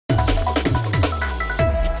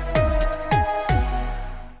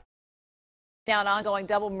Now, an ongoing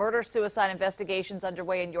double murder-suicide investigations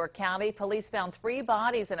underway in York County. Police found 3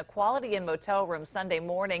 bodies in a Quality Inn motel room Sunday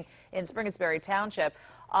morning in Springersbury Township.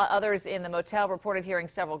 Others in the motel reported hearing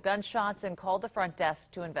several gunshots and called the front desk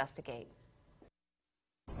to investigate.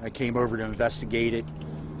 I came over to investigate it,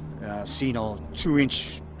 seen a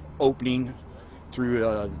 2-inch opening through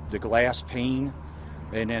the glass pane,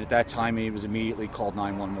 and then at that time it was immediately called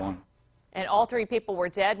 911. And all 3 people were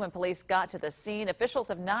dead when police got to the scene. Officials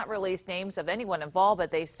have not released names of anyone involved, but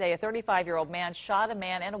they say a 35-year-old man shot a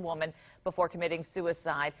man and a woman before committing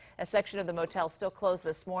suicide. A section of the motel still closed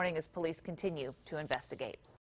this morning as police continue to investigate.